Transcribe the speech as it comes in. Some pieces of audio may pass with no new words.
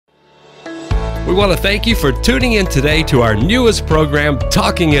We want to thank you for tuning in today to our newest program,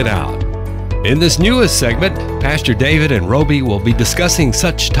 Talking It Out. In this newest segment, Pastor David and Roby will be discussing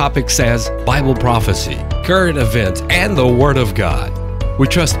such topics as Bible prophecy, current events, and the Word of God. We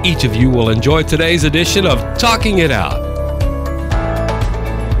trust each of you will enjoy today's edition of Talking It Out.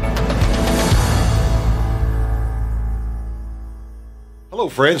 Hello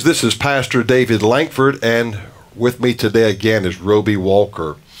friends, this is Pastor David Langford, and with me today again is Roby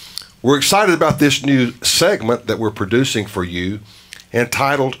Walker. We're excited about this new segment that we're producing for you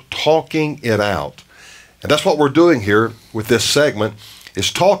entitled Talking It Out. And that's what we're doing here with this segment,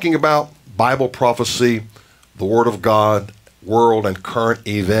 is talking about Bible prophecy, the Word of God, world and current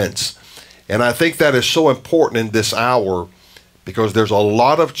events. And I think that is so important in this hour because there's a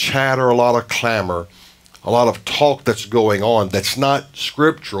lot of chatter, a lot of clamor, a lot of talk that's going on that's not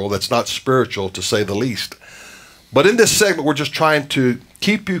scriptural, that's not spiritual, to say the least. But in this segment, we're just trying to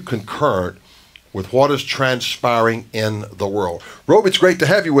keep you concurrent with what is transpiring in the world. Rob, it's great to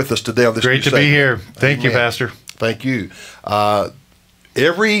have you with us today on this Great to be here. Thank you, Pastor. Thank you.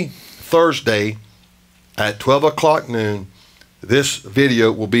 Every Thursday at 12 o'clock noon, this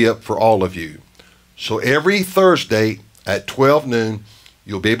video will be up for all of you. So every Thursday at 12 noon,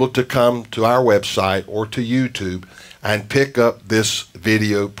 you'll be able to come to our website or to YouTube and pick up this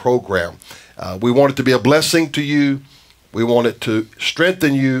video program. We want it to be a blessing to you. We want it to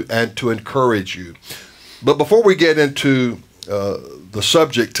strengthen you and to encourage you. But before we get into the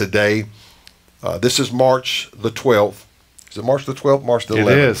subject today, this is March the 12th. Is it March the 12th? March the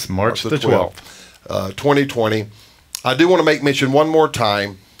 11th? It is, March the 12th. 2020. I do want to make mention one more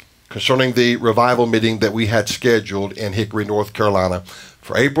time concerning the revival meeting that we had scheduled in Hickory, North Carolina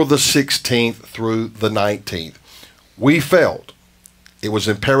for April the 16th through the 19th. We felt it was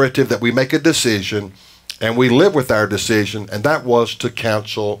imperative that we make a decision and we live with our decision, and that was to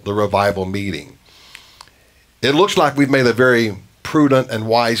cancel the revival meeting. It looks like we've made a very prudent and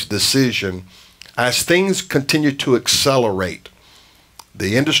wise decision as things continue to accelerate.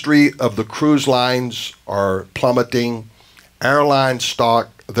 The industry of the cruise lines are plummeting. Airline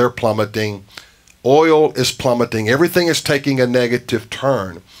stock, they're plummeting. Oil is plummeting. Everything is taking a negative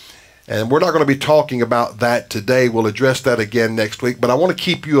turn. And we're not going to be talking about that today. We'll address that again next week. But I want to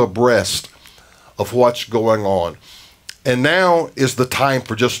keep you abreast of what's going on. And now is the time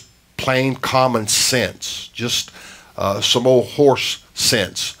for just plain common sense, just some old horse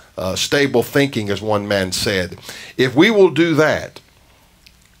sense, stable thinking, as one man said. If we will do that,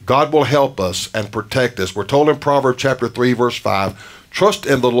 God will help us and protect us. We're told in Proverbs chapter 3, verse 5, trust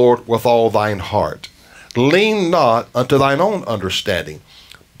in the Lord with all thine heart. Lean not unto thine own understanding,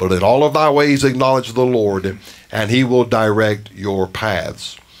 but in all of thy ways acknowledge the Lord, and he will direct your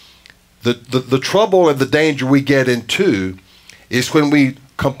paths. The trouble and the danger we get into is when we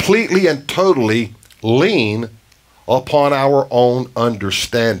completely and totally lean upon our own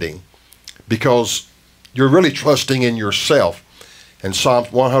understanding, because you're really trusting in yourself. In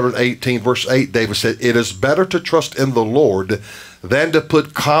Psalms 118, verse 8, David said, it is better to trust in the Lord than to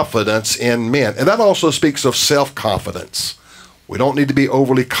put confidence in men. And that also speaks of self-confidence. We don't need to be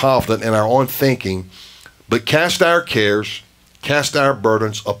overly confident in our own thinking, but cast our cares, cast our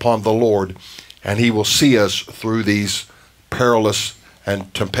burdens upon the Lord, and he will see us through these perilous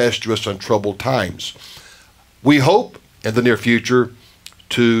and tempestuous and troubled times. We hope in the near future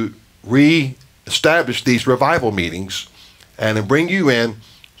to re-establish these revival meetings and bring you in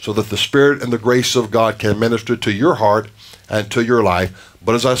so that the Spirit and the grace of God can minister to your heart and to your life.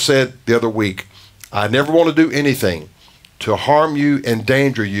 But as I said the other week, I never want to do anything to harm you,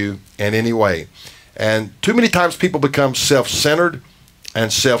 endanger you in any way. And too many times people become self-centered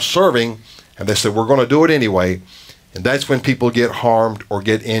and self-serving, and they say, we're going to do it anyway. And that's when people get harmed or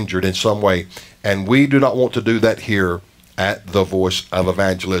get injured in some way. And we do not want to do that here at the Voice of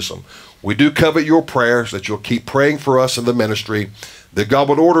Evangelism. We do covet your prayers, that you'll keep praying for us in the ministry, that God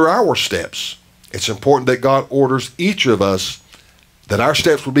would order our steps. It's important that God orders each of us, that our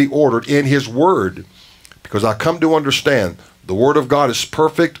steps will be ordered in his word, because I come to understand the word of God is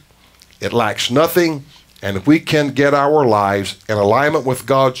perfect. It lacks nothing. And if we can get our lives in alignment with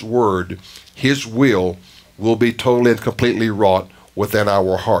God's word, his will be totally and completely wrought within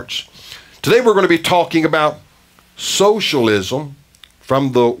our hearts. Today we're going to be talking about socialism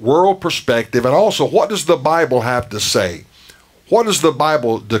from the world perspective, and also what does the Bible have to say? What does the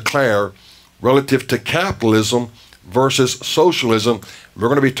Bible declare relative to capitalism versus socialism? We're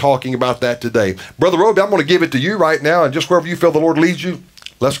going to be talking about that today. Brother Roby, I'm going to give it to you right now, and just wherever you feel the Lord leads you,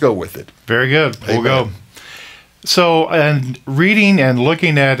 let's go with it. Very good. Amen. We'll go. So, and reading and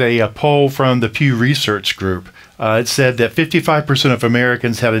looking at a poll from the Pew Research Group, it said that 55% of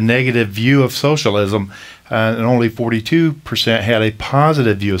Americans had a negative view of socialism, and only 42% had a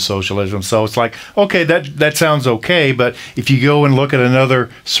positive view of socialism. So it's like, okay, that sounds okay, but if you go and look at another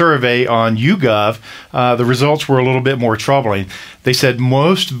survey on YouGov, the results were a little bit more troubling. They said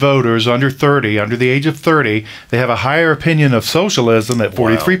most voters under the age of 30, they have a higher opinion of socialism at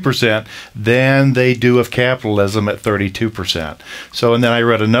 43% than they do of capitalism at 32%. So, and then I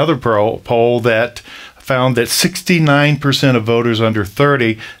read another poll that found that 69% of voters under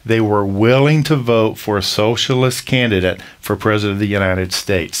 30, they were willing to vote for a socialist candidate for president of the United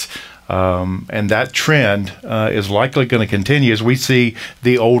States. And that trend is likely going to continue as we see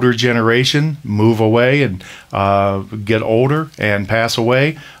the older generation move away and get older and pass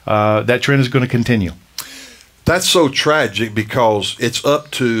away. That trend is going to continue. That's so tragic because it's up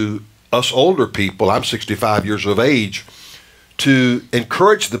to us older people, I'm 65 years of age, to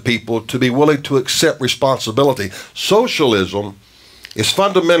encourage the people to be willing to accept responsibility. Socialism is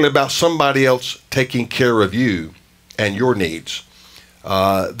fundamentally about somebody else taking care of you and your needs.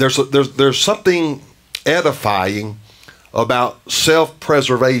 There's something edifying about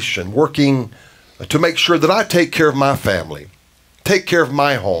self-preservation, working to make sure that I take care of my family, take care of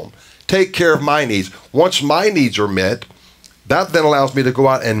my home, take care of my needs. Once my needs are met, that then allows me to go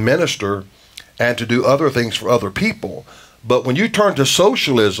out and minister and to do other things for other people. But when you turn to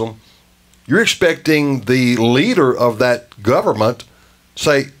socialism, you're expecting the leader of that government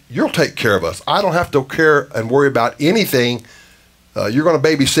say, you'll take care of us. I don't have to care and worry about anything. You're going to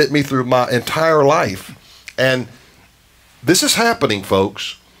babysit me through my entire life. And this is happening,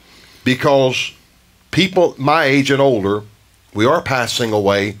 folks, because people my age and older, we are passing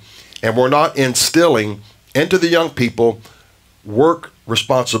away, and we're not instilling into the young people work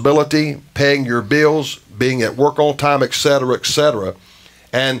responsibility, paying your bills, being at work on time, etc., etc.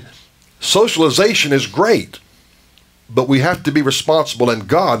 And socialization is great, but we have to be responsible. And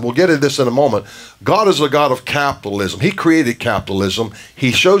God, we'll get into this in a moment, God is a God of capitalism. He created capitalism.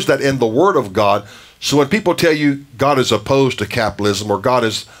 He shows that in the Word of God. So when people tell you God is opposed to capitalism or God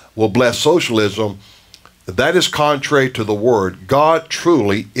will bless socialism, that is contrary to the Word. God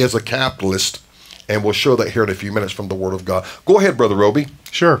truly is a capitalist, and we'll show that here in a few minutes from the Word of God. Go ahead, Brother Roby.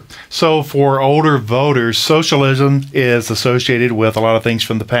 Sure. So for older voters, socialism is associated with a lot of things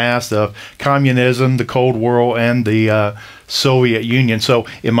from the past of communism, the Cold War, and the Soviet Union. So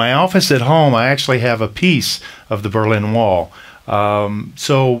in my office at home, I actually have a piece of the Berlin Wall.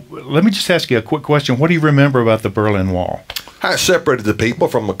 So let me just ask you a quick question. What do you remember about the Berlin Wall? How it separated the people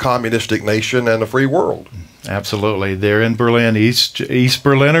from a communistic nation and a free world. Absolutely. They're in Berlin, East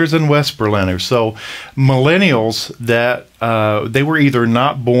Berliners and West Berliners. So millennials that they were either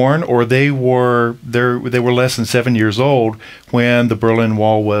not born or they were less than 7 years old when the Berlin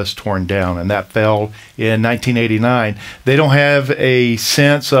Wall was torn down, and that fell in 1989. They don't have a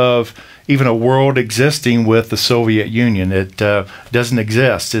sense of even a world existing with the Soviet Union. It doesn't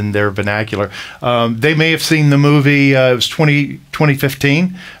exist in their vernacular. They may have seen the movie, it was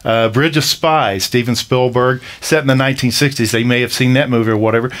 2015, Bridge of Spies, Steven Spielberg, set in the 1960s. They may have seen that movie or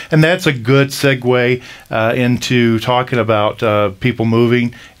whatever. And that's a good segue into talking about people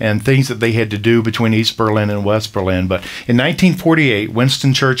moving and things that they had to do between East Berlin and West Berlin. But in 1948,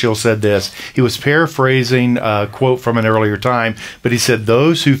 Winston Churchill said this. He was paraphrasing a quote from an earlier time, but he said,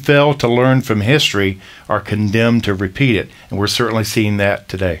 "Those who fail to learn from history are condemned to repeat it." And we're certainly seeing that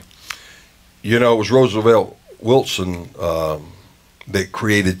today. You know, it was Roosevelt Wilson that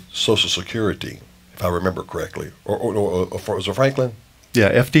created Social Security, if I remember correctly. Or was it Franklin? Yeah,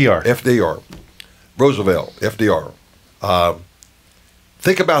 FDR. FDR. Roosevelt, FDR.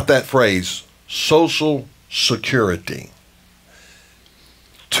 Think about that phrase, Social Security.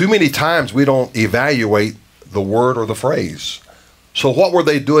 Too many times we don't evaluate the word or the phrase. So what were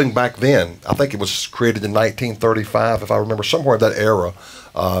they doing back then? I think it was created in 1935, if I remember, somewhere in that era.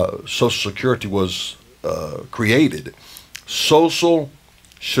 Social Security was created. Social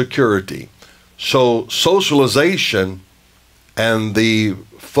Security. So socialization and the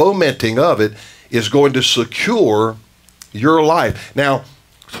fomenting of it is going to secure your life. Now,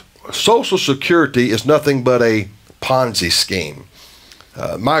 Social Security is nothing but a Ponzi scheme.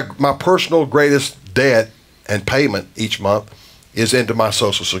 My personal greatest debt and payment each month is into my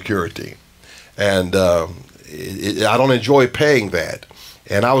Social Security. And I don't enjoy paying that.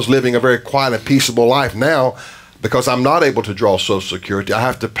 And I was living a very quiet and peaceable life. Now, because I'm not able to draw Social Security, I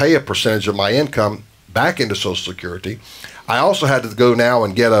have to pay a percentage of my income back into Social Security. I also had to go now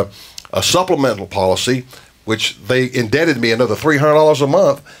and get a supplemental policy, which they indebted me another $300 a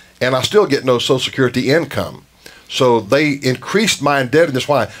month, and I still get no Social Security income. So they increased my indebtedness.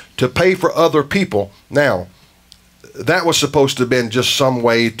 Why? To pay for other people. Now, that was supposed to have been just some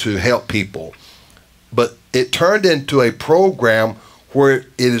way to help people. But it turned into a program where it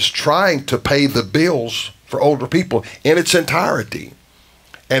is trying to pay the bills for older people in its entirety.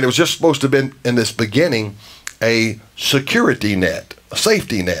 And it was just supposed to have been, in this beginning, a security net, a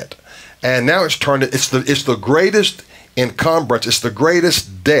safety net. And now it's turned, it's the greatest encumbrance, it's the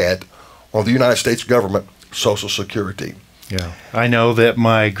greatest debt on the United States government, Social Security. Yeah, I know that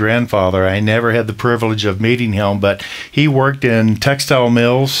my grandfather, I never had the privilege of meeting him, but he worked in textile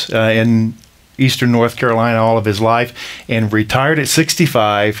mills in eastern North Carolina all of his life and retired at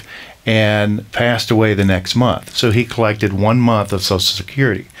 65 and passed away the next month. So he collected 1 month of Social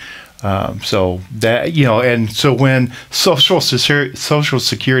Security. So that, you know, and so when Social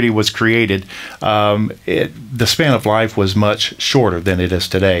Security was created, the span of life was much shorter than it is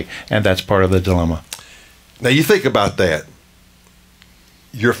today, and that's part of the dilemma. Now you think about that.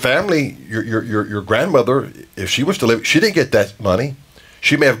 Your family, your grandmother, if she was to live, she didn't get that money.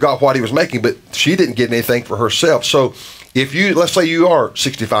 She may have got what he was making, but she didn't get anything for herself. So if you, let's say you are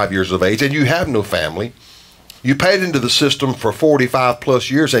 65 years of age and you have no family, you paid into the system for 45 plus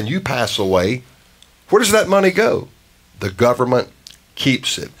years and you pass away, where does that money go? The government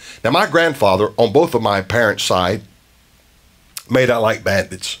keeps it. Now my grandfather, on both of my parents' side, made out like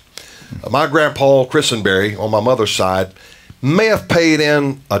bandits. My grandpa, Christenberry, on my mother's side, may have paid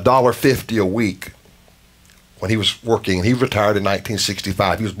in $1.50 a week when he was working. He retired in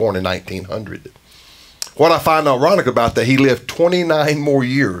 1965. He was born in 1900. What I find ironic about that, he lived 29 more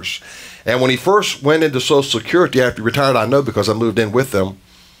years. And when he first went into Social Security after he retired, I know because I moved in with him,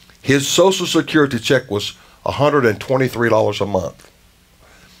 his Social Security check was $123 a month.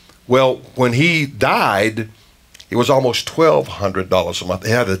 Well, when he died, it was almost $1,200 a month. It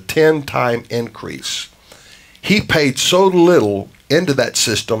had a 10-time increase. He paid so little into that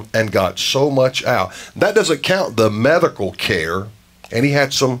system and got so much out. That doesn't count the medical care. And he had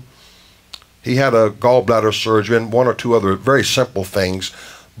a gallbladder surgery and one or two other very simple things.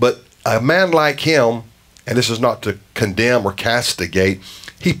 But a man like him, and this is not to condemn or castigate,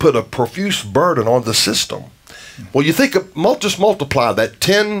 he put a profuse burden on the system. Well, you think of, just multiply that.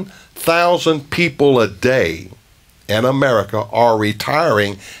 10,000 people a day in America are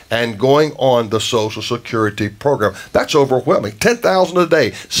retiring and going on the Social Security program. That's overwhelming. 10,000 a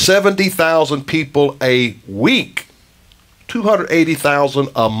day, 70,000 people a week, 280,000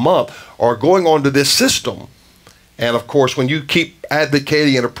 a month are going on to this system. And of course, when you keep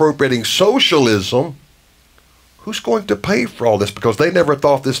advocating and appropriating socialism, who's going to pay for all this? Because they never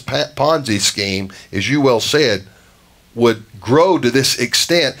thought this Ponzi scheme, as you well said, would grow to this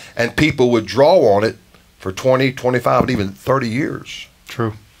extent and people would draw on it for 20, 25, and even 30 years.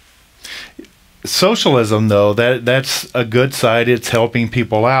 True. Socialism, though, that's a good side. It's helping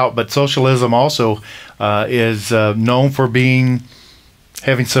people out. But socialism also is known for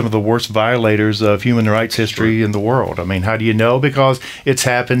having some of the worst violators of human rights history in the world. I mean, how do you know? Because it's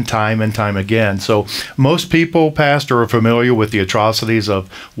happened time and time again. So most people, Pastor, are familiar with the atrocities of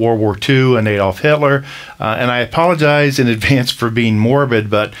World War II and Adolf Hitler. And I apologize in advance for being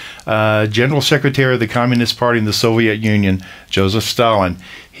morbid, but General Secretary of the Communist Party in the Soviet Union, Joseph Stalin,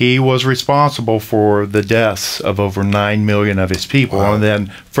 he was responsible for the deaths of over 9 million of his people. Wow. And then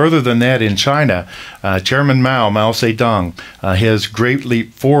further than that, in China, Chairman Mao Zedong, his Great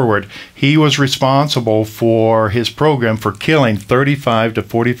Leap Forward, he was responsible for his program for killing 35 to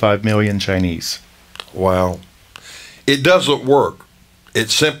 45 million Chinese. Wow. It doesn't work. It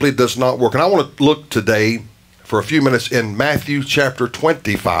simply does not work. And I want to look today for a few minutes in Matthew chapter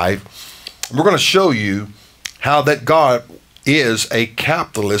 25. We're going to show you how that God is a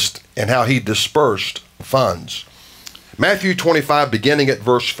capitalist and how he dispersed funds. Matthew 25, beginning at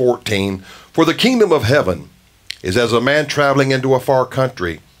verse 14, "For the kingdom of heaven is as a man traveling into a far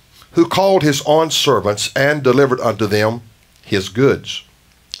country, who called his own servants and delivered unto them his goods.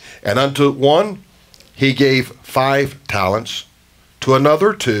 And unto one he gave 5 talents, to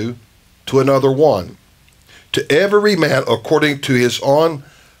another 2, to another 1, to every man according to his own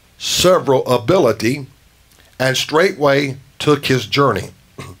several ability, and straightway took his journey.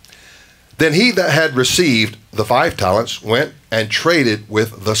 Then he that had received the 5 talents went and traded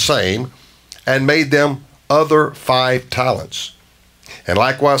with the same, and made them other 5 talents. And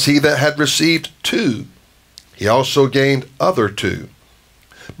likewise he that had received 2, he also gained other 2.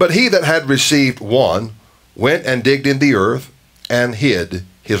 But he that had received 1 went and digged in the earth, and hid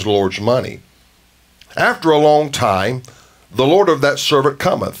his Lord's money. After a long time the Lord of that servant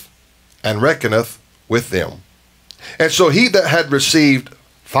cometh, and reckoneth with them. And so he that had received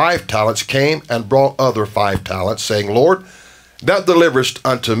 5 talents came and brought other 5 talents, saying, Lord, Thou deliverest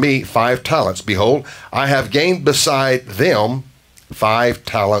unto me 5 talents. Behold, I have gained beside them 5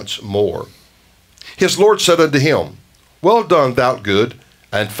 talents more. His Lord said unto him, Well done, thou good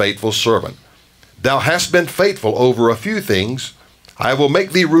and faithful servant. Thou hast been faithful over a few things. I will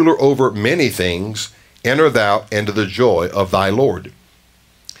make thee ruler over many things. Enter thou into the joy of thy Lord.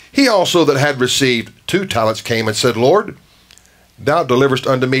 He also that had received 2 talents came and said, Lord, thou deliverest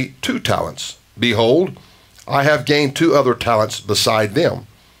unto me 2 talents. Behold, I have gained 2 other talents beside them.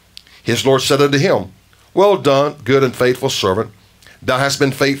 His Lord said unto him, Well done, good and faithful servant. Thou hast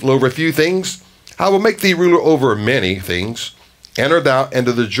been faithful over a few things. I will make thee ruler over many things. Enter thou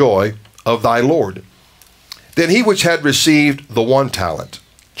into the joy of thy Lord. Then he which had received the 1 talent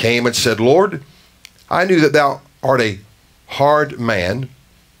came and said, Lord, I knew that thou art a hard man,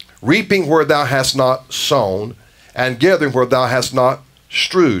 reaping where thou hast not sown, and gathering where thou hast not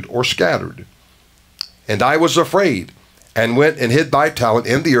strewed or scattered. And I was afraid, and went and hid thy talent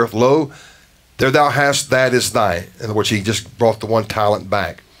in the earth. Lo, there thou hast, that is thine. In other words, he just brought the 1 talent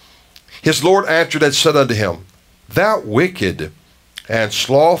back. His Lord answered and said unto him, Thou wicked and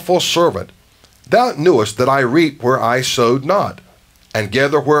slothful servant, thou knewest that I reap where I sowed not, and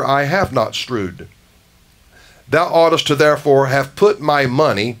gather where I have not strewed. Thou oughtest to therefore have put my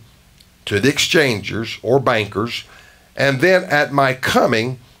money to the exchangers or bankers, and then at my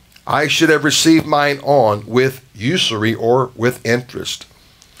coming I should have received mine on with usury or with interest.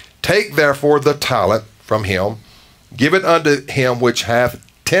 Take therefore the talent from him, give it unto him which hath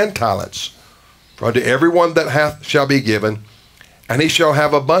 10 talents. For unto every one that hath shall be given, and he shall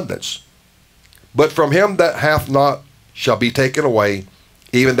have abundance. But from him that hath not shall be taken away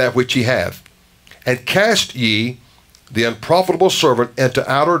even that which he hath. And cast ye the unprofitable servant into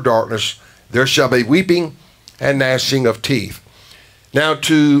outer darkness. There shall be weeping and gnashing of teeth. Now,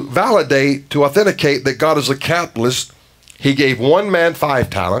 to validate, to authenticate that God is a capitalist, he gave 1 man 5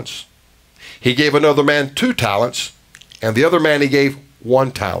 talents. He gave another man 2 talents. And the other man he gave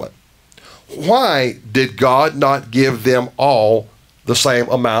 1 talent. Why did God not give them all the same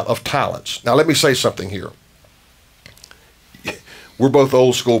amount of talents? Now, let me say something here. We're both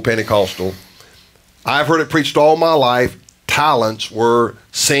old school Pentecostal. I've heard it preached all my life. Talents were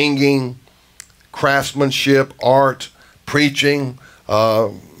singing, craftsmanship, art, preaching,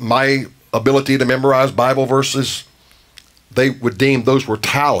 my ability to memorize Bible verses. They would deem those were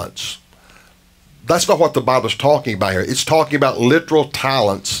talents. That's not what the Bible's talking about here. It's talking about literal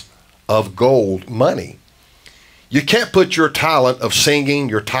talents of gold, money. You can't put your talent of singing,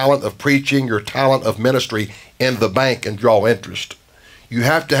 your talent of preaching, your talent of ministry in the bank and draw interest. You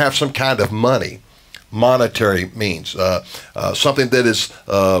have to have some kind of money, monetary means, something that is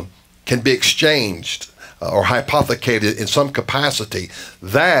can be exchanged or hypothecated in some capacity.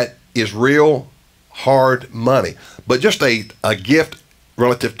 That is real hard money. But just a gift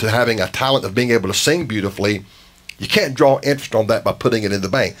relative to having a talent of being able to sing beautifully, you can't draw interest on that by putting it in the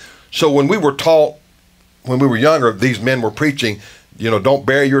bank. So when we were taught, when we were younger, these men were preaching, don't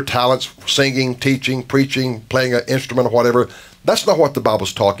bury your talents, singing, teaching, preaching, playing an instrument or whatever. That's not what the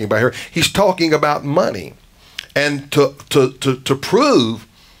Bible's talking about here. He's talking about money. And to prove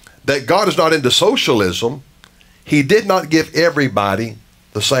that God is not into socialism, he did not give everybody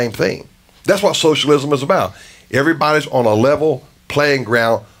the same thing. That's what socialism is about. Everybody's on a level playing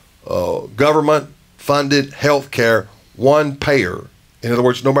ground, government funded health care, one payer. In other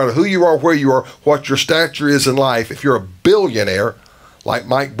words, no matter who you are, where you are, what your stature is in life, if you're a billionaire like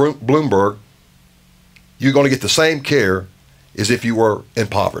Mike Bloomberg, you're going to get the same care as if you were in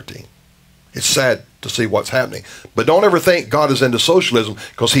poverty. It's sad to see what's happening. But don't ever think God is into socialism,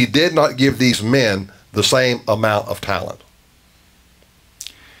 because he did not give these men the same amount of talent.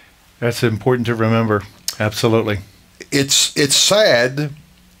 That's important to remember. Absolutely. It's sad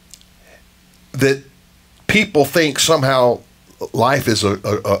that people think somehow life is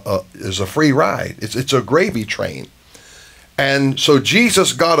a free ride. It's a gravy train. And so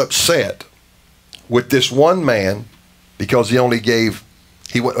Jesus got upset with this one man because he only gave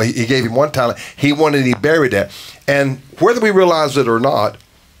he gave him 1 talent. He wanted, he buried that. And whether we realize it or not,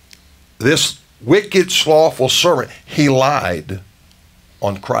 this wicked, slothful servant, he lied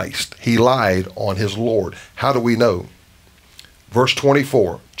on Christ. He lied on his Lord. How do we know? Verse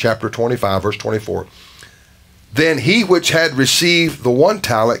 24, chapter 25, verse 24. Then he which had received the 1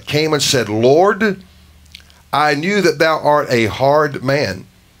 talent came and said, Lord, I knew that thou art a hard man,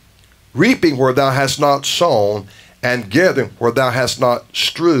 reaping where thou hast not sown, and gathering where thou hast not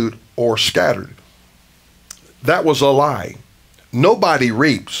strewed or scattered. That was a lie. Nobody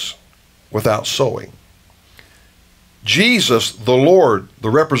reaps without sowing. Jesus, the Lord,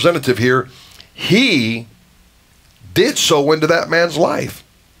 the representative here, he did sow into that man's life.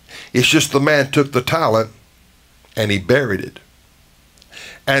 It's just the man took the talent and he buried it.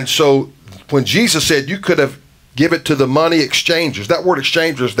 And so when Jesus said you could have given it to the money exchangers, that word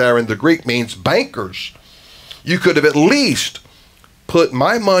exchangers there in the Greek means bankers. You could have at least put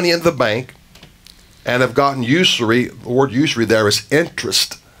my money in the bank and have gotten usury. The word usury there is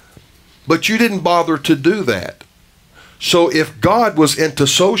interest. But you didn't bother to do that. So if God was into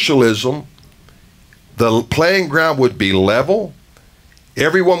socialism, the playing ground would be level.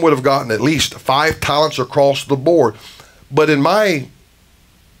 Everyone would have gotten at least 5 talents across the board. But in my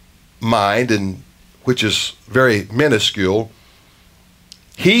mind, and which is very minuscule,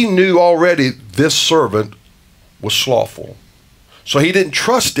 he knew already this servant was slothful. So he didn't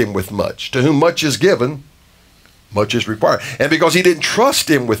trust him with much. To whom much is given, much is required. And because he didn't trust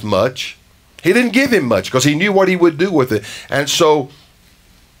him with much, he didn't give him much, because he knew what he would do with it. And so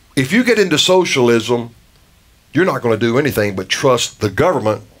if you get into socialism, you're not going to do anything but trust the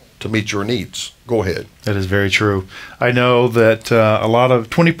government to meet your needs. Go ahead. That is very true. I know that a lot of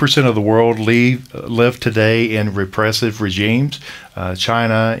 20% of the world live today in repressive regimes.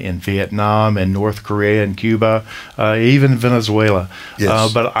 China, in Vietnam, and North Korea, and Cuba, even Venezuela.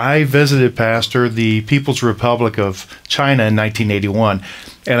 Yes. But I visited, Pastor, the People's Republic of China in 1981.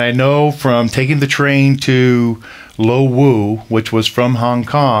 And I know from taking the train to Lo Wu, which was from Hong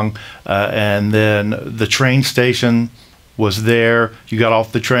Kong, and then the train station was there. You got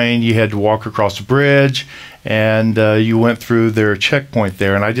off the train, you had to walk across the bridge, and you went through their checkpoint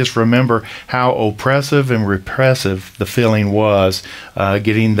there. And I just remember how oppressive and repressive the feeling was,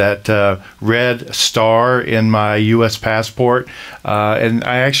 getting that red star in my U.S. passport. And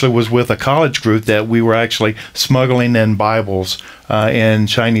I actually was with a college group that we were actually smuggling in Bibles in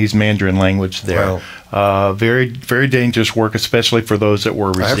Chinese Mandarin language there. Wow. Very, very dangerous work, especially for those that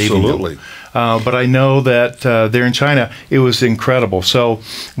were receiving Absolutely. them. But I know that there in China, it was incredible. So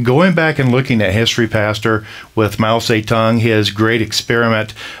going back and looking at history, Pastor, with Mao Zedong, his great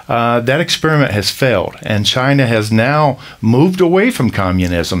experiment, that experiment has failed. And China has now moved away from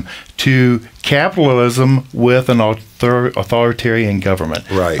communism to capitalism with an authoritarian government.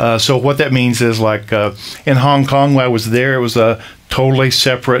 Right. So what that means is, like in Hong Kong, when I was there, it was a totally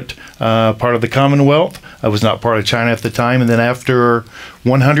separate part of the Commonwealth. I was not part of China at the time. And then after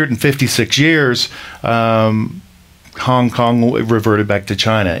 156 years, Hong Kong reverted back to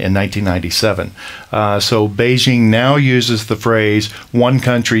China in 1997. So Beijing now uses the phrase "one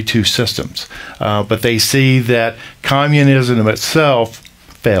country, two systems," but they see that communism itself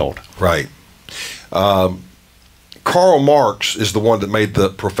failed. Right. Karl Marx is the one that made the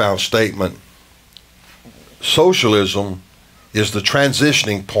profound statement, socialism is the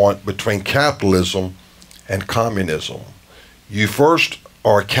transitioning point between capitalism and communism. You first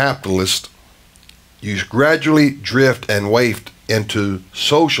are a capitalist, you gradually drift and waft into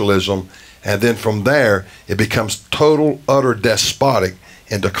socialism, and then from there it becomes total, utter despotic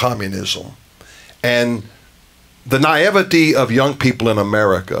into communism. And the naivety of young people in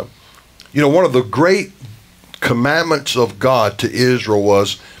America, you know, one of the great commandments of God to Israel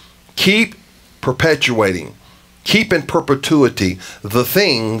was keep perpetuating, keep in perpetuity the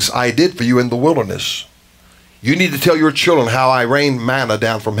things I did for you in the wilderness. You need to tell your children how I rained manna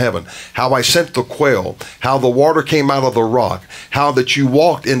down from heaven, how I sent the quail, how the water came out of the rock, how that you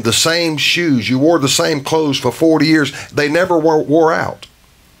walked in the same shoes, you wore the same clothes for 40 years. They never wore out.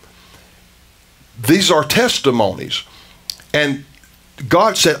 These are testimonies. And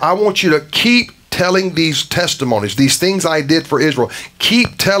God said, I want you to keep telling these testimonies, these things I did for Israel.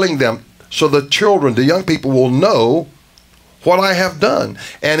 Keep telling them so the children, the young people will know what I have done.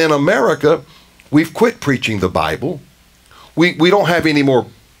 And in America, we've quit preaching the Bible. We don't have any more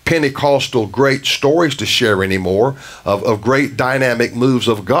Pentecostal great stories to share anymore of great dynamic moves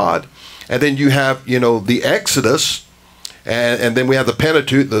of God. And then you have, you know, the Exodus, and then we have the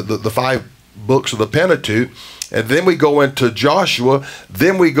Pentateuch, the 5 books of the Pentateuch, and then we go into Joshua,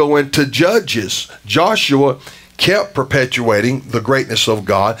 then we go into Judges. Joshua kept perpetuating the greatness of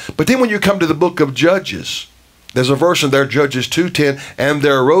God. But then when you come to the book of Judges, there's a verse in there, Judges 2:10, and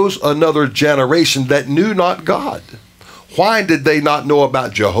there arose another generation that knew not God. Why did they not know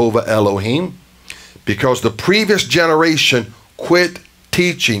about Jehovah Elohim? Because the previous generation quit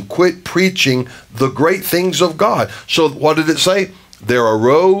teaching, quit preaching the great things of God. So what did it say? There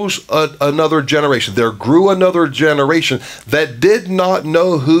arose another generation. There grew another generation that did not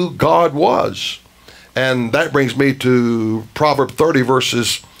know who God was. And that brings me to Proverbs 30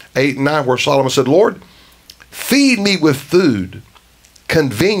 verses 8 and 9, where Solomon said, Lord, feed me with food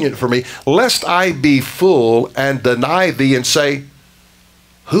convenient for me, lest I be full and deny thee and say,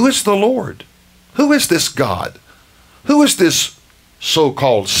 who is the Lord? Who is this God? Who is this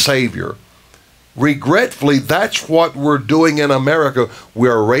so-called Savior? Regretfully, that's what we're doing in America.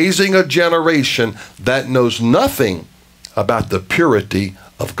 We're raising a generation that knows nothing about the purity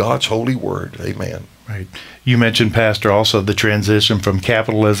of God's holy word. Amen. Right. You mentioned, Pastor, also the transition from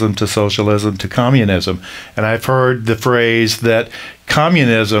capitalism to socialism to communism. And I've heard the phrase that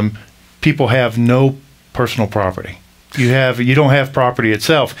communism, people have no personal property. You don't have property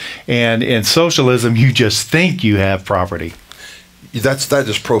itself. And in socialism, you just think you have property. That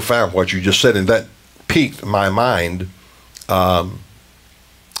is profound what you just said, and that piqued my mind. I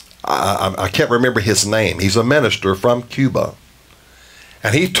can't remember his name. He's a minister from Cuba.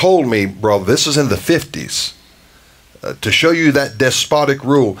 And he told me, brother, this is in the 50s, to show you that despotic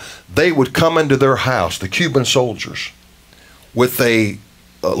rule, they would come into their house, the Cuban soldiers, with a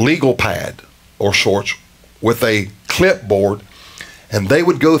legal pad or sorts, with a clipboard, and they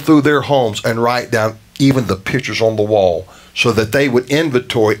would go through their homes and write down even the pictures on the wall, so that they would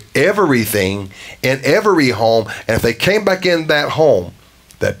inventory everything in every home. And if they came back in that home,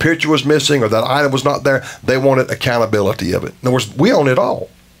 that picture was missing or that item was not there, they wanted accountability of it. In other words, we own it all.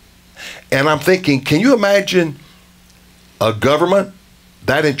 And I'm thinking, can you imagine a government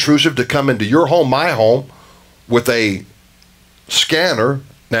that intrusive to come into your home, my home, with a scanner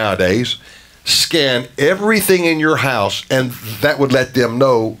nowadays, scan everything in your house, and that would let them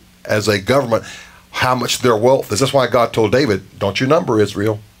know as a government how much their wealth is. That's why God told David, don't you number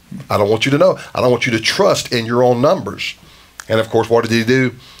Israel. I don't want you to know. I don't want you to trust in your own numbers. And of course, what did he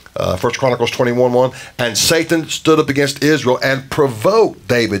do? 1 Chronicles 21:1, and Satan stood up against Israel and provoked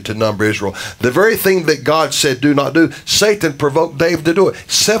David to number Israel. The very thing that God said do not do, Satan provoked David to do it.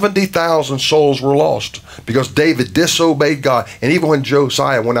 70,000 souls were lost because David disobeyed God. And even when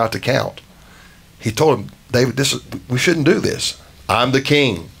Josiah went out to count, he told him, David, we shouldn't do this. I'm the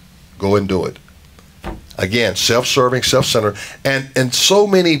king. Go and do it. Again, self-serving, self-centered, and so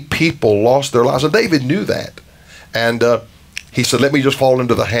many people lost their lives, and David knew that. And he said, let me just fall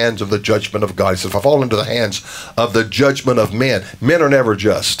into the hands of the judgment of God. He said, if I fall into the hands of the judgment of men are never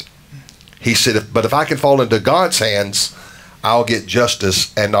just. He said, but if I can fall into God's hands, I'll get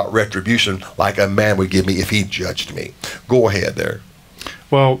justice and not retribution like a man would give me if he judged me. Go ahead there.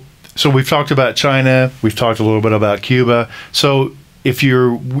 Well, so we've talked about China. We've talked a little bit about Cuba. So if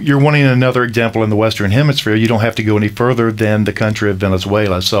you're wanting another example in the Western Hemisphere, you don't have to go any further than the country of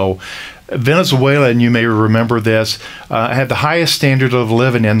Venezuela. So Venezuela, and you may remember this, had the highest standard of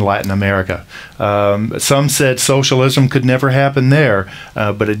living in Latin America. Some said socialism could never happen there,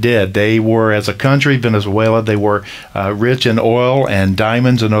 but it did. They were, as a country, Venezuela, they were rich in oil and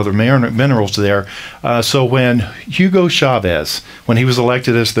diamonds and other minerals there. So when Hugo Chavez, when he was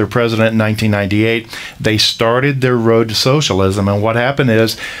elected as their president in 1998, they started their road to socialism. And what happened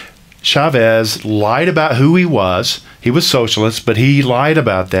is Chavez lied about who he was. He was socialist, but he lied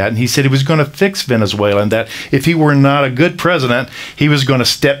about that, and he said he was going to fix Venezuela, and that if he were not a good president, he was going to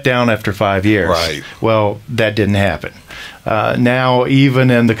step down after 5 years. Right. Well, that didn't happen. Now, even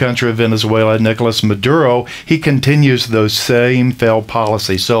in the country of Venezuela, Nicolas Maduro, he continues those same failed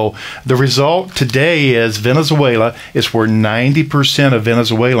policies. So the result today is Venezuela is where 90% of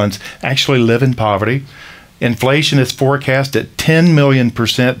Venezuelans actually live in poverty. Inflation is forecast at 10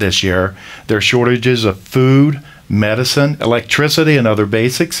 million% this year. There are shortages of food, medicine, electricity, and other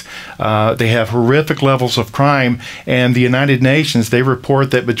basics. They have horrific levels of crime, and the United Nations, they report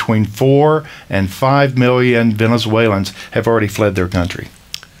that between 4 and 5 million Venezuelans have already fled their country.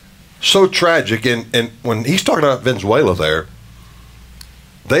 So tragic. And when he's talking about Venezuela there,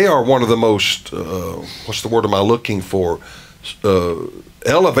 they are one of the most, what's the word am I looking for,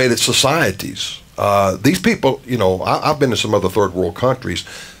 elevated societies. These people, you know, I've been to some other third world countries.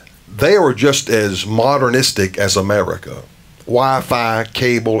 They are just as modernistic as America. Wi-Fi,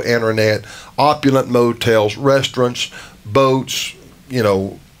 cable, internet, opulent motels, restaurants, boats, you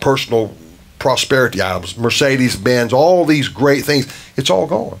know, personal prosperity items, Mercedes-Benz, all these great things. It's all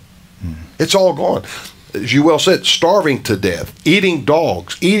gone. It's all gone. As you well said, starving to death, eating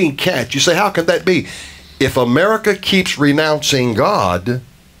dogs, eating cats. You say, how can that be? If America keeps renouncing God,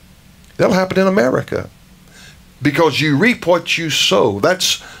 that'll happen in America. Because you reap what you sow.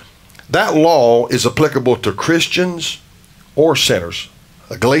 That law is applicable to Christians or sinners.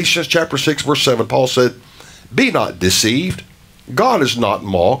 Galatians chapter 6, verse 7, Paul said, be not deceived. God is not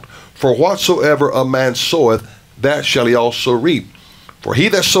mocked. For whatsoever a man soweth, that shall he also reap. For he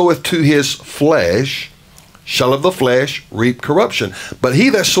that soweth to his flesh shall of the flesh reap corruption. But he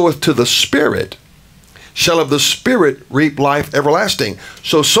that soweth to the Spirit shall of the Spirit reap life everlasting.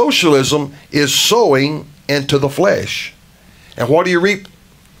 So socialism is sowing into the flesh. And what do you reap?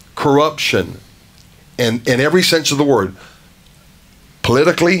 Corruption, in every sense of the word,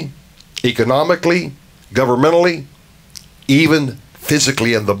 politically, economically, governmentally, even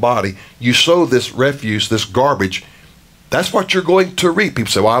physically in the body. You sow this refuse, this garbage, that's what you're going to reap.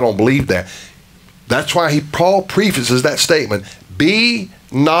 People say, well, I don't believe that. That's why Paul prefaces that statement, be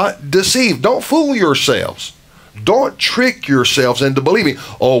not deceived. Don't fool yourselves. Don't trick yourselves into believing,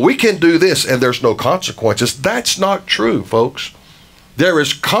 oh, we can do this and there's no consequences. That's not true, folks. There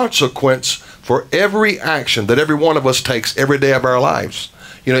is consequence for every action that every one of us takes every day of our lives.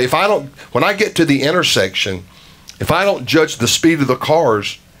 You know, when I get to the intersection, if I don't judge the speed of the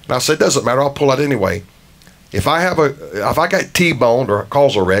cars, and I say, it doesn't matter, I'll pull out anyway. If I got T-boned or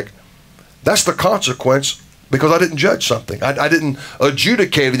cause a wreck, that's the consequence because I didn't judge something. I didn't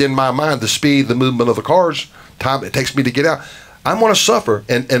adjudicate it in my mind, the speed, the movement of the cars, time it takes me to get out. I'm going to suffer.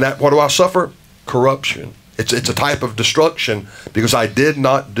 And what do I suffer? Corruption. It's a type of destruction because I did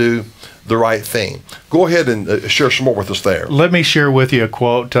not do the right thing. Go ahead and share some more with us there. Let me share with you a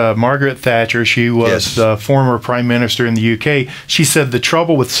quote. Margaret Thatcher, she was the former prime minister in the UK. She said, the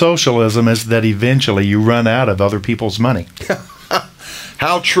trouble with socialism is that eventually you run out of other people's money.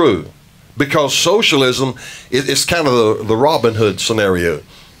 How true. Because socialism is kind of the Robin Hood scenario.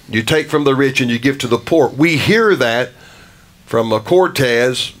 You take from the rich and you give to the poor. We hear that from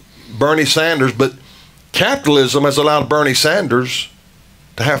Cortez, Bernie Sanders, but capitalism has allowed Bernie Sanders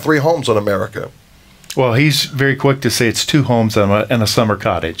to have 3 homes in America. Well, he's very quick to say it's 2 homes and a summer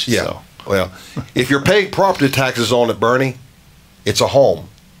cottage. Yeah. So. Well, if you're paying property taxes on it, Bernie, it's a home.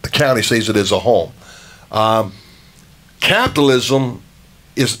 The county sees it as a home. Capitalism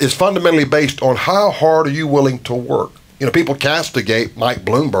is fundamentally based on how hard are you willing to work. You know, people castigate Mike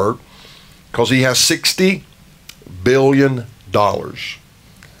Bloomberg because he has $60 billion.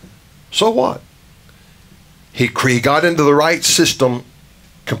 So what? He got into the right system,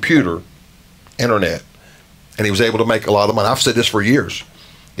 computer, internet, and he was able to make a lot of money. I've said this for years.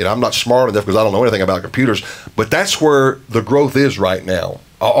 You know, I'm not smart enough because I don't know anything about computers, but that's where the growth is right now.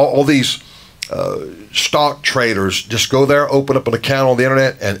 All these stock traders just go there, open up an account on the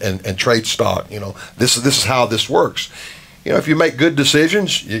internet, and trade stock. You know, this is how this works. You know, if you make good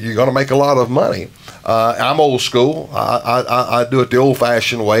decisions, you're going to make a lot of money. I'm old school. I do it the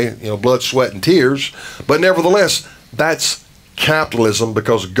old-fashioned way. You know, blood, sweat, and tears. But nevertheless, that's capitalism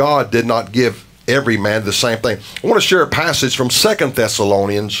because God did not give every man the same thing. I want to share a passage from 2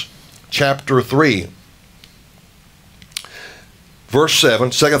 Thessalonians chapter 3. Verse 7,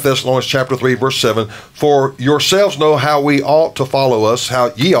 2 Thessalonians chapter 3, verse 7, for yourselves know how we ought to follow us,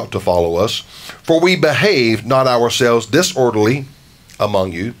 how ye ought to follow us, for we behaved not ourselves disorderly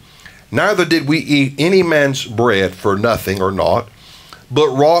among you, neither did we eat any man's bread for nothing or naught, but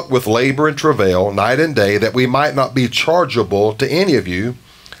wrought with labor and travail night and day, that we might not be chargeable to any of you,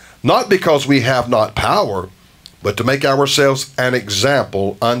 not because we have not power, but to make ourselves an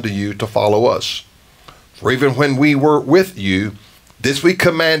example unto you to follow us. For even when we were with you, this we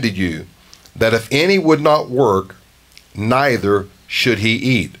commanded you, that if any would not work, neither should he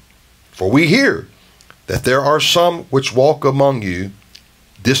eat. For we hear that there are some which walk among you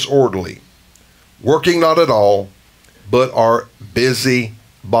disorderly, working not at all, but are busy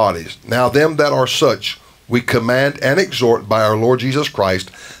bodies. Now them that are such we command and exhort by our Lord Jesus Christ,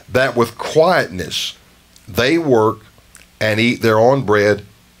 that with quietness they work and eat their own bread.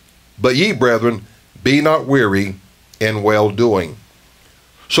 But ye, brethren, be not weary in well-doing.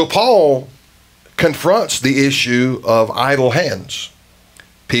 So Paul confronts the issue of idle hands.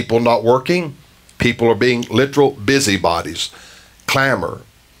 People not working, people are being literal busybodies, clamor,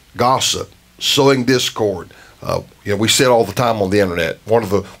 gossip, sowing discord. You know, we see it all the time on the internet. One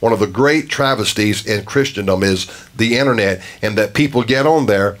of the great travesties in Christendom is the internet, and that people get on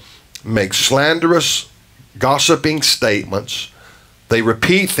there, make slanderous, gossiping statements. They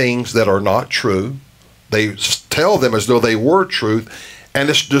repeat things that are not true. They tell them as though they were truth. And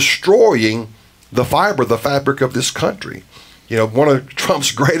it's destroying the fiber, the fabric of this country. You know, one of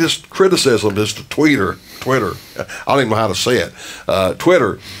Trump's greatest criticisms is the Twitter. I don't even know how to say it.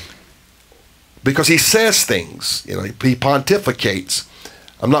 Twitter. Because he says things, you know, he pontificates.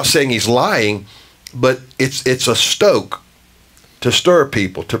 I'm not saying he's lying, but it's a stoke to stir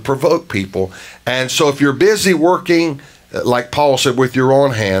people, to provoke people. And so if you're busy working, like Paul said, with your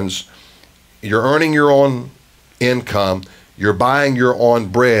own hands, you're earning your own income, you're buying your own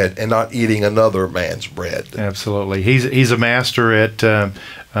bread and not eating another man's bread. Absolutely. He's a master at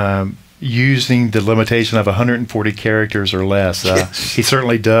using the limitation of 140 characters or less. Yes. He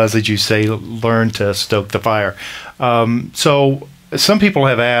certainly does, as you say, learn to stoke the fire. So some people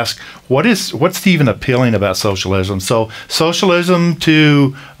have asked, what's even appealing about socialism? So socialism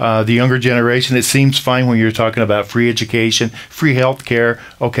to the younger generation, it seems fine when you're talking about free education, free health care.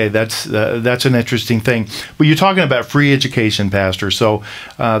 Okay, that's an interesting thing. But you're talking about free education, Pastor. So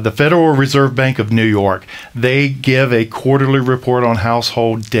the Federal Reserve Bank of New York, they give a quarterly report on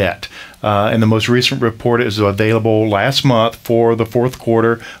household debt. And the most recent report is available last month for the fourth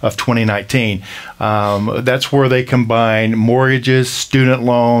quarter of 2019. That's where they combine mortgages, student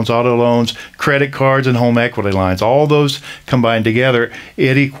loans, auto loans, credit cards, and home equity lines. All those combined together,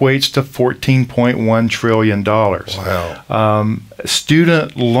 it equates to $14.1 trillion. Wow.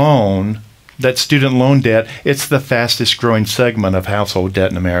 Student loan debt, it's the fastest growing segment of household debt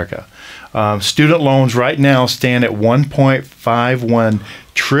in America. Student loans right now stand at $1.51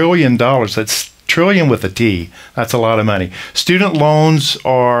 trillion. That's trillion with a T. That's a lot of money. Student loans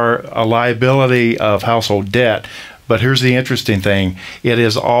are a liability of household debt, but here's the interesting thing. It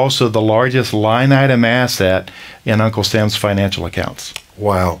is also the largest line item asset in Uncle Sam's financial accounts.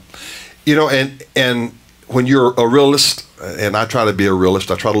 Wow. You know, and when you're a realist, and I try to be a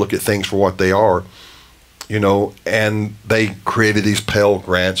realist, I try to look at things for what they are, you know, and they created these Pell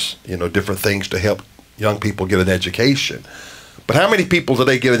Grants, you know, different things to help young people get an education. But how many people do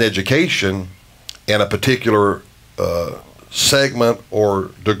they get an education in a particular segment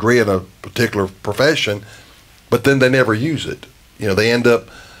or degree in a particular profession, but then they never use it? You know, they end up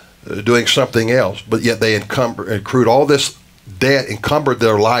doing something else, but yet they accrued all this debt, encumbered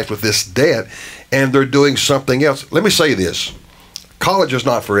their lives with this debt, and they're doing something else. Let me say this. College is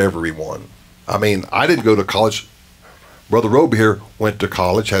not for everyone. I mean, I didn't go to college. Brother Roby here went to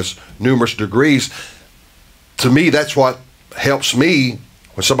college, has numerous degrees. To me, that's what helps me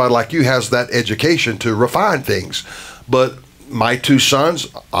when somebody like you has that education to refine things. But my two sons,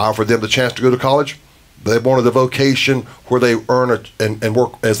 I offered them the chance to go to college. They wanted a vocation where they earn and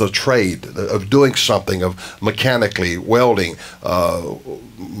work as a trade of doing something, of mechanically welding.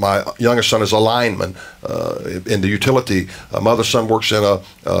 My youngest son is a lineman in the utility. My other son works in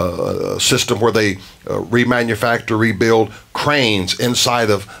a system where they remanufacture, rebuild cranes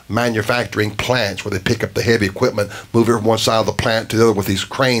inside of manufacturing plants, where they pick up the heavy equipment, move it from one side of the plant to the other with these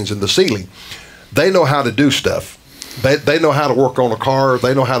cranes in the ceiling. They know how to do stuff. They know how to work on a car.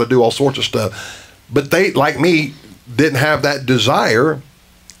 They know how to do all sorts of stuff. But they, like me, didn't have that desire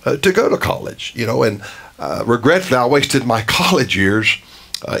to go to college, you know, and regretfully, I wasted my college years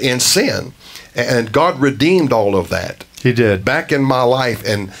in sin. And God redeemed all of that. He did. Back in my life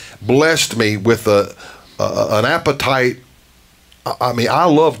and blessed me with an appetite. I mean, I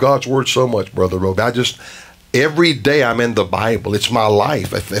love God's Word so much, Brother Roby. Every day I'm in the Bible. It's my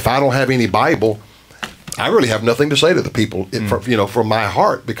life. If I don't have any Bible, I really have nothing to say to the people, you know, from my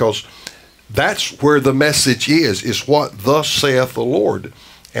heart, because that's where the message is what thus saith the Lord.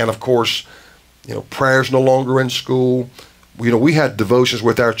 And of course, you know, prayer's no longer in school. You know, we had devotions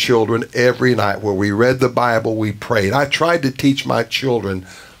with our children every night where we read the Bible, we prayed. I tried to teach my children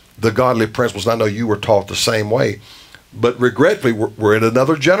the godly principles. I know you were taught the same way. But regretfully, we're in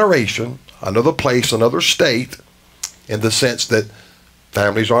another generation, another place, another state, in the sense that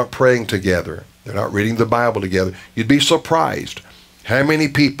families aren't praying together. They're not reading the Bible together. You'd be surprised how many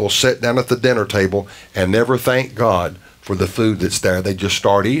people sit down at the dinner table and never thank God for the food that's there. They just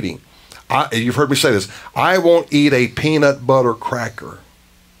start eating. You've heard me say this. I won't eat a peanut butter cracker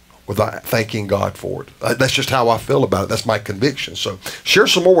without thanking God for it. That's just how I feel about it. That's my conviction. So share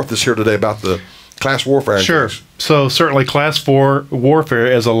some more with us here today about the class warfare. Sure. So certainly class warfare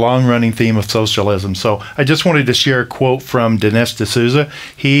is a long-running theme of socialism. So I just wanted to share a quote from Dinesh D'Souza.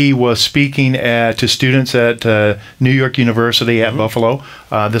 He was speaking to students at New York University at Buffalo.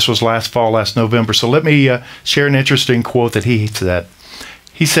 This was last November. So let me share an interesting quote that he said.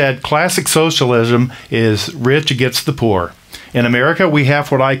 He said, "Classic socialism is rich against the poor. In America, we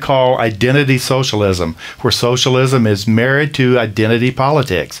have what I call identity socialism, where socialism is married to identity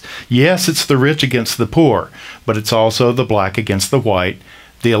politics. Yes, it's the rich against the poor, but it's also the black against the white,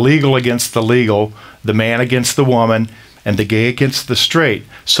 the illegal against the legal, the man against the woman, and the gay against the straight.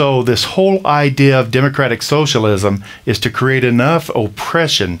 So this whole idea of democratic socialism is to create enough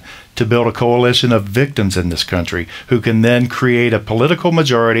oppression to build a coalition of victims in this country who can then create a political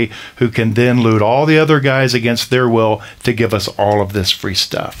majority who can then loot all the other guys against their will to give us all of this free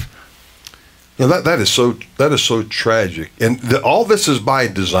stuff." Now that is so tragic. And all this is by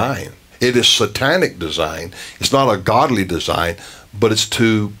design. It is satanic design. It's not a godly design, but it's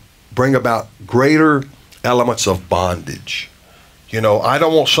to bring about greater elements of bondage. You know, I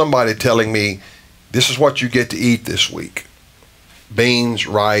don't want somebody telling me, this is what you get to eat this week. Beans,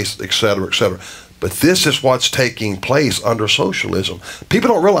 rice, etc., etc. But this is what's taking place under socialism. People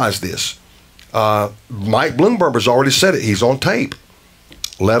don't realize this. Mike Bloomberg has already said it. He's on tape.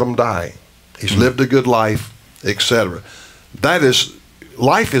 Let him die. He's lived a good life, etc.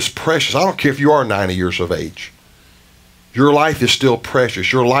 Life is precious. I don't care if you are 90 years of age. Your life is still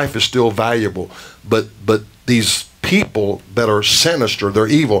precious. Your life is still valuable. But these people that are sinister, they're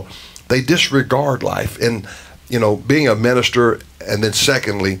evil, they disregard life. And, you know, being a minister, and then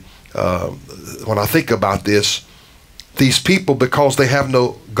secondly, when I think about this, these people, because they have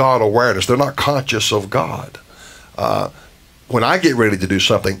no God awareness, they're not conscious of God. When I get ready to do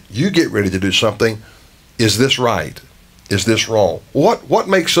something, you get ready to do something, is this right? Is this wrong? What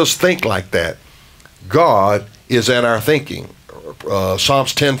makes us think like that? God is in our thinking.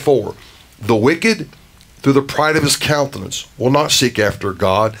 Psalms 10:4. The wicked, through the pride of his countenance, will not seek after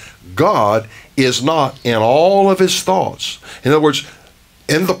God. God is not in all of his thoughts. In other words,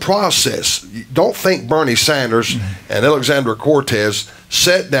 in the process, don't think Bernie Sanders and Alexandra Cortez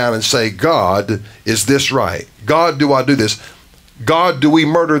sat down and say, God, is this right? God, do I do this? God, do we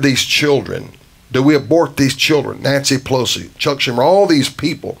murder these children? Do we abort these children? Nancy Pelosi, Chuck Schumer, all these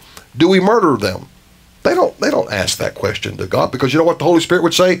people. Do we murder them? They don't ask that question to God, because you know what the Holy Spirit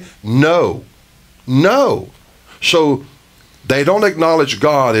would say? No. No. So they don't acknowledge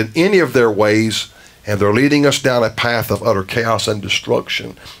God in any of their ways, and they're leading us down a path of utter chaos and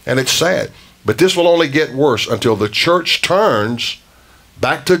destruction. And it's sad. But this will only get worse until the church turns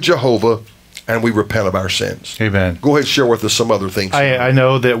back to Jehovah and we repent of our sins. Amen. Go ahead and share with us some other things. I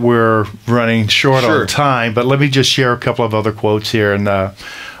know that we're running short on time, but let me just share a couple of other quotes here. And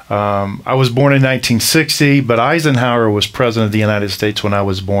I was born in 1960, but Eisenhower was president of the United States when I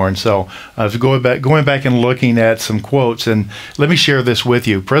was born. So I was going back and looking at some quotes, and let me share this with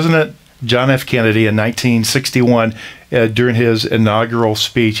you. President John F. Kennedy in 1961, during his inaugural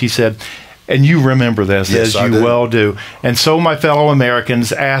speech, he said, and you remember this, yes, as you well do. And so, my fellow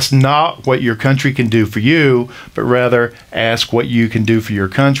Americans, ask not what your country can do for you, but rather ask what you can do for your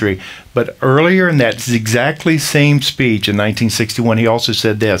country. But earlier in that exactly same speech in 1961, he also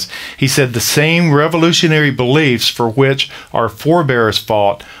said this. He said, the same revolutionary beliefs for which our forebears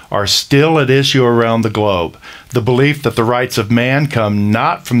fought are still at issue around the globe. The belief that the rights of man come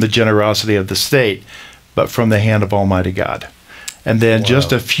not from the generosity of the state, but from the hand of Almighty God. And then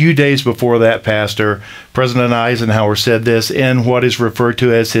just a few days before that, Pastor, President Eisenhower said this in what is referred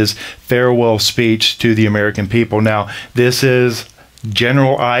to as his farewell speech to the American people. Now, this is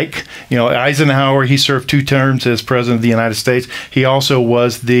General Ike. You know, Eisenhower, he served 2 terms as President of the United States. He also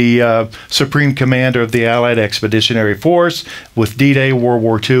was the Supreme Commander of the Allied Expeditionary Force with D-Day, World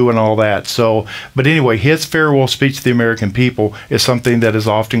War II, and all that. So, but anyway, his farewell speech to the American people is something that is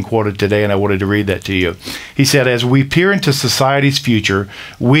often quoted today, and I wanted to read that to you. He said, as we peer into society's future,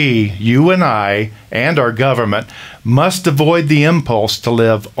 we, you and I, and our government must avoid the impulse to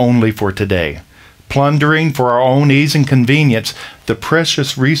live only for today, plundering for our own ease and convenience the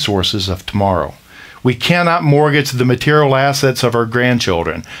precious resources of tomorrow. We cannot mortgage the material assets of our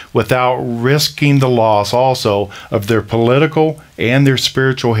grandchildren without risking the loss also of their political and their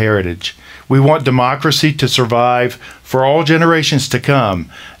spiritual heritage. We want democracy to survive for all generations to come,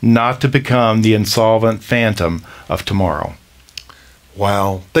 not to become the insolvent phantom of tomorrow.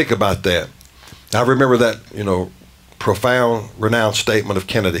 Wow, think about that. I remember that, you know, profound, renowned statement of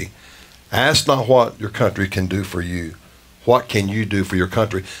Kennedy. Ask not what your country can do for you. What can you do for your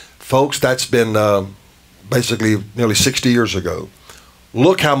country? Folks, that's been basically nearly 60 years ago.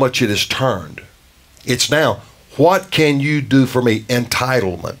 Look how much it has turned. It's now, what can you do for me?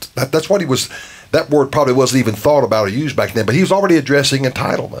 Entitlement. That's what he was, that word probably wasn't even thought about or used back then, but he was already addressing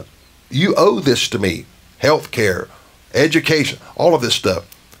entitlement. You owe this to me. Health care, education, all of this stuff.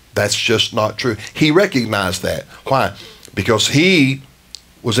 That's just not true. He recognized that. Why? Because he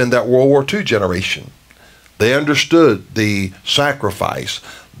was in that World War II generation. They understood the sacrifice.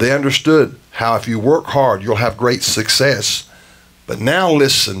 They understood how if you work hard, you'll have great success. But now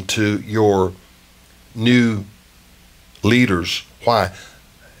listen to your new leaders. Why?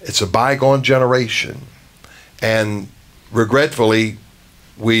 It's a bygone generation. And regretfully,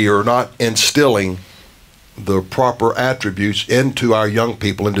 we are not instilling the proper attributes into our young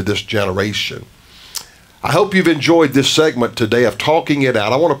people, into this generation. I hope you've enjoyed this segment today of Talking It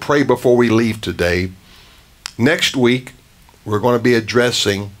Out. I want to pray before we leave today. Next week, we're going to be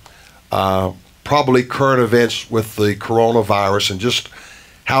addressing probably current events with the coronavirus and just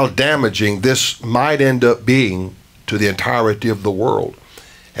how damaging this might end up being to the entirety of the world,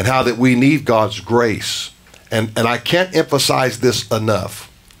 and how that we need God's grace. And I can't emphasize this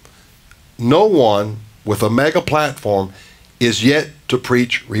enough. No one with a mega platform is yet to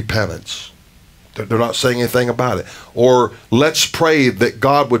preach repentance. They're not saying anything about it. Or let's pray that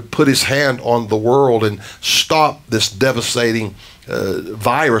God would put his hand on the world and stop this devastating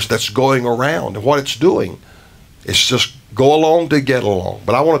virus that's going around. And what it's doing, it's just go along to get along.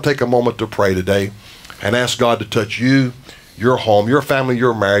 But I want to take a moment to pray today and ask God to touch you, your home, your family,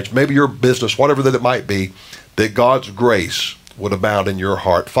 your marriage, maybe your business, whatever that it might be, that God's grace would abound in your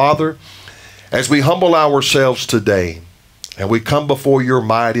heart. Father, as we humble ourselves today and we come before your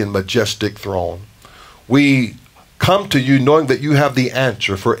mighty and majestic throne, we come to you knowing that you have the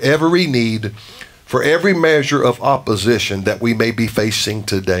answer for every need, for every measure of opposition that we may be facing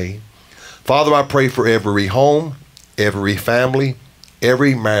today. Father, I pray for every home, every family,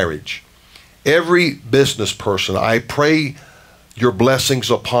 every marriage, every business person. I pray your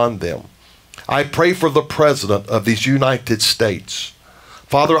blessings upon them. I pray for the President of these United States.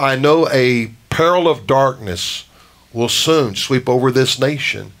 Father, I know a peril of darkness will soon sweep over this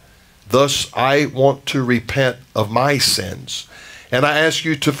nation. Thus, I want to repent of my sins. And I ask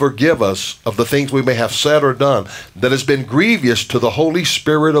you to forgive us of the things we may have said or done that has been grievous to the Holy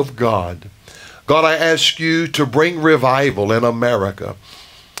Spirit of God. God, I ask you to bring revival in America.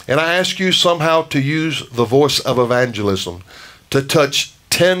 And I ask you somehow to use the voice of evangelism to touch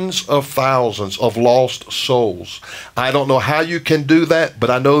tens of thousands of lost souls. I don't know how you can do that, but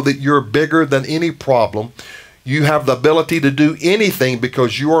I know that you're bigger than any problem. You have the ability to do anything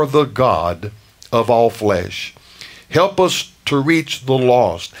because you are the God of all flesh. Help us to reach the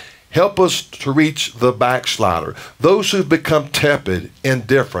lost. Help us to reach the backslider, those who've become tepid,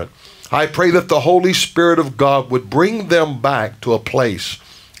 indifferent. I pray that the Holy Spirit of God would bring them back to a place,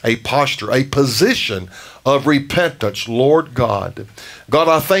 a posture, a position of repentance, Lord God. God,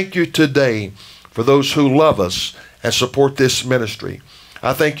 I thank you today for those who love us and support this ministry.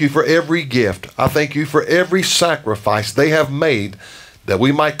 I thank you for every gift. I thank you for every sacrifice they have made that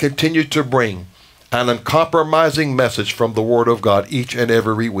we might continue to bring an uncompromising message from the Word of God each and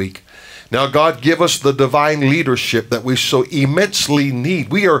every week. Now, God, give us the divine leadership that we so immensely need.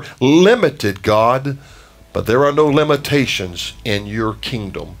 We are limited, God, but there are no limitations in your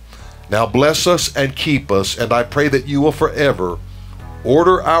kingdom. Now, bless us and keep us, and I pray that you will forever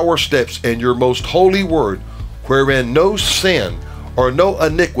order our steps in your most holy word, wherein no sin or no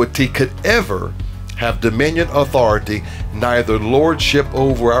iniquity could ever have dominion, authority, neither lordship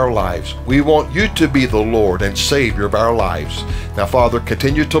over our lives. We want you to be the Lord and Savior of our lives. Now, Father,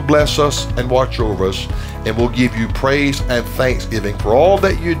 continue to bless us and watch over us, and we'll give you praise and thanksgiving for all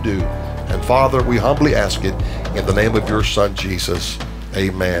that you do. And Father, we humbly ask it in the name of your Son, Jesus.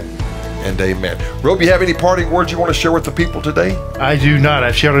 Amen and amen. Rob, you have any parting words you want to share with the people today? I do not.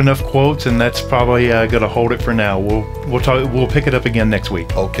 I've shared enough quotes, and that's probably going to hold it for now. We'll pick it up again next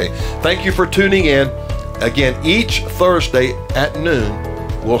week. Okay. Thank you for tuning in. Again, each Thursday at noon,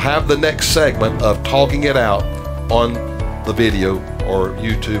 we'll have the next segment of Talking It Out on the video or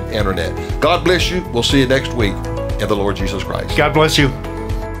YouTube internet. God bless you. We'll see you next week in the Lord Jesus Christ. God bless you.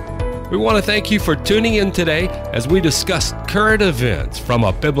 We want to thank you for tuning in today as we discuss current events from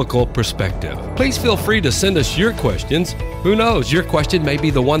a biblical perspective. Please feel free to send us your questions. Who knows, your question may be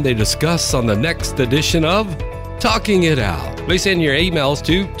the one they discuss on the next edition of Talking It Out. Please send your emails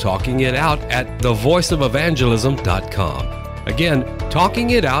to talkingitout@thevoiceofelvangelism.com. Again,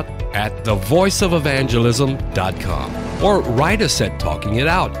 talkingitout@thevoiceofelvangelism.com. Or write us at Talking It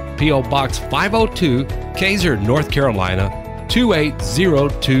Out, P.O. Box 502, Kaiser, North Carolina,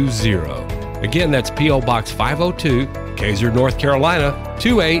 28020. Again, that's P.O. Box 502, Kaiser, North Carolina,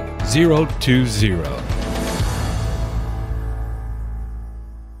 28020.